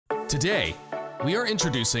Today, we are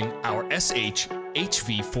introducing our SH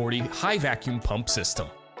HV40 high vacuum pump system.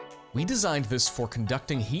 We designed this for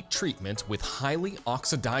conducting heat treatment with highly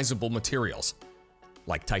oxidizable materials,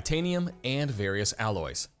 like titanium and various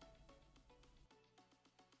alloys.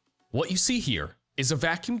 What you see here is a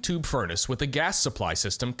vacuum tube furnace with a gas supply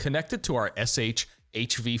system connected to our SH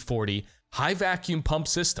HV40 high vacuum pump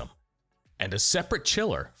system, and a separate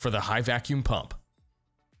chiller for the high vacuum pump.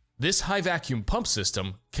 This high vacuum pump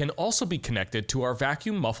system can also be connected to our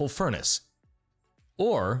vacuum muffle furnace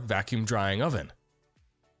or vacuum drying oven.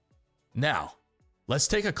 Now, let's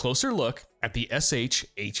take a closer look at the SH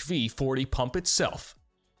HV40 pump itself.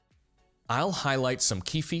 I'll highlight some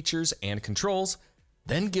key features and controls,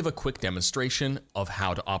 then give a quick demonstration of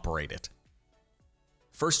how to operate it.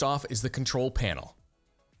 First off is the control panel.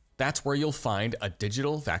 That's where you'll find a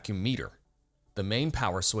digital vacuum meter, the main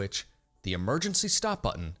power switch, the emergency stop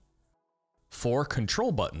button, 4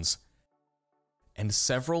 control buttons, and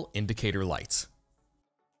several indicator lights.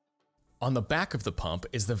 On the back of the pump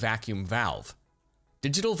is the vacuum valve,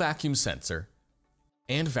 digital vacuum sensor,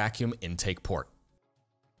 and vacuum intake port.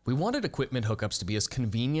 We wanted equipment hookups to be as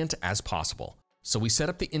convenient as possible, so we set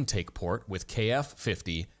up the intake port with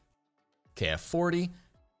KF50, KF40,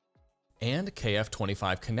 and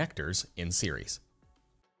KF25 connectors in series.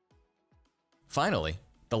 Finally,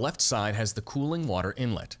 the left side has the cooling water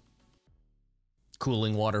inlet,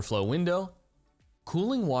 cooling water flow window,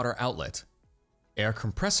 cooling water outlet, air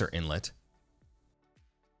compressor inlet,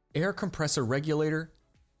 air compressor regulator,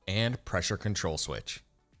 and pressure control switch.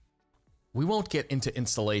 We won't get into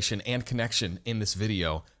installation and connection in this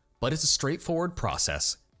video, but it's a straightforward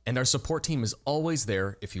process, and our support team is always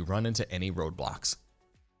there if you run into any roadblocks.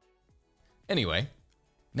 Anyway,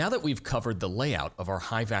 now that we've covered the layout of our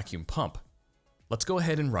high vacuum pump, let's go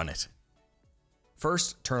ahead and run it.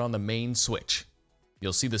 First, turn on the main switch.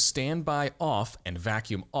 You'll see the standby off and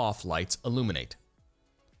vacuum off lights illuminate.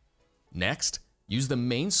 Next, use the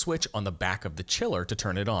main switch on the back of the chiller to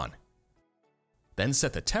turn it on. Then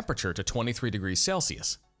set the temperature to 23 degrees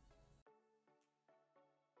Celsius.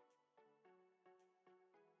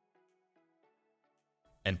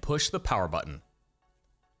 And push the power button.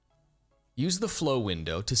 Use the flow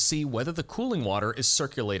window to see whether the cooling water is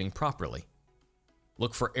circulating properly.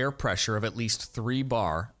 Look for air pressure of at least 3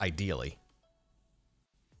 bar, ideally.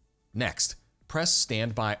 Next, press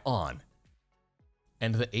standby on,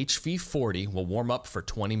 and the HV40 will warm up for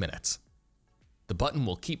 20 minutes. The button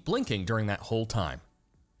will keep blinking during that whole time.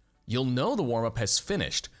 You'll know the warm-up has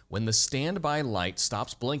finished when the standby light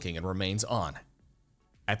stops blinking and remains on.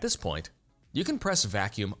 At this point, you can press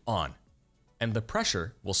vacuum on, and the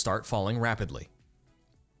pressure will start falling rapidly.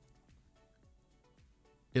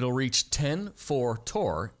 It'll reach 10.4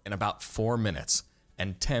 torr in about 4 minutes,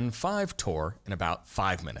 and 10.5 torr in about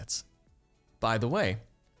 5 minutes. By the way,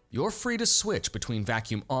 you're free to switch between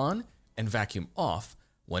vacuum on and vacuum off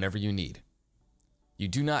whenever you need. You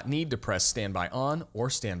do not need to press standby on or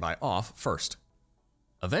standby off first.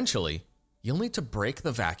 Eventually, you'll need to break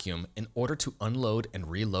the vacuum in order to unload and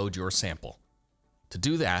reload your sample. To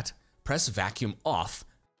do that, press vacuum off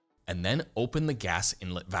and then open the gas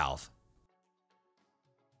inlet valve.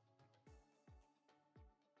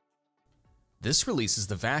 This releases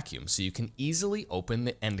the vacuum so you can easily open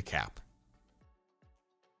the end cap.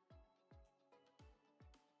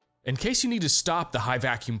 In case you need to stop the high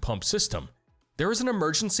vacuum pump system, there is an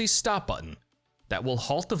emergency stop button that will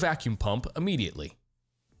halt the vacuum pump immediately.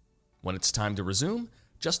 When it's time to resume,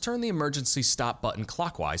 just turn the emergency stop button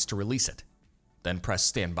clockwise to release it. Then press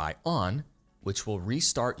standby on, which will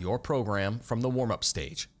restart your program from the warm-up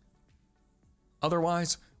stage.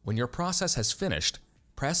 Otherwise, when your process has finished,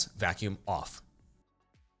 press vacuum off.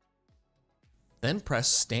 Then press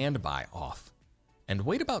standby off, and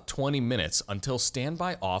wait about 20 minutes until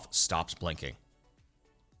standby off stops blinking.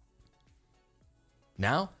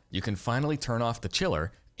 Now, you can finally turn off the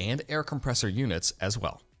chiller and air compressor units as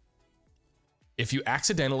well. If you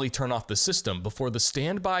accidentally turn off the system before the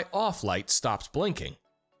standby off light stops blinking,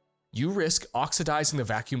 you risk oxidizing the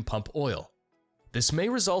vacuum pump oil. This may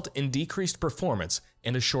result in decreased performance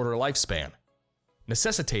and a shorter lifespan,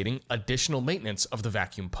 necessitating additional maintenance of the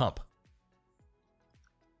vacuum pump.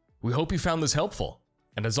 We hope you found this helpful,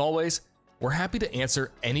 and as always, we're happy to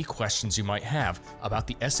answer any questions you might have about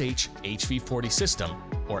the SH HV40 system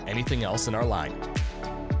or anything else in our line.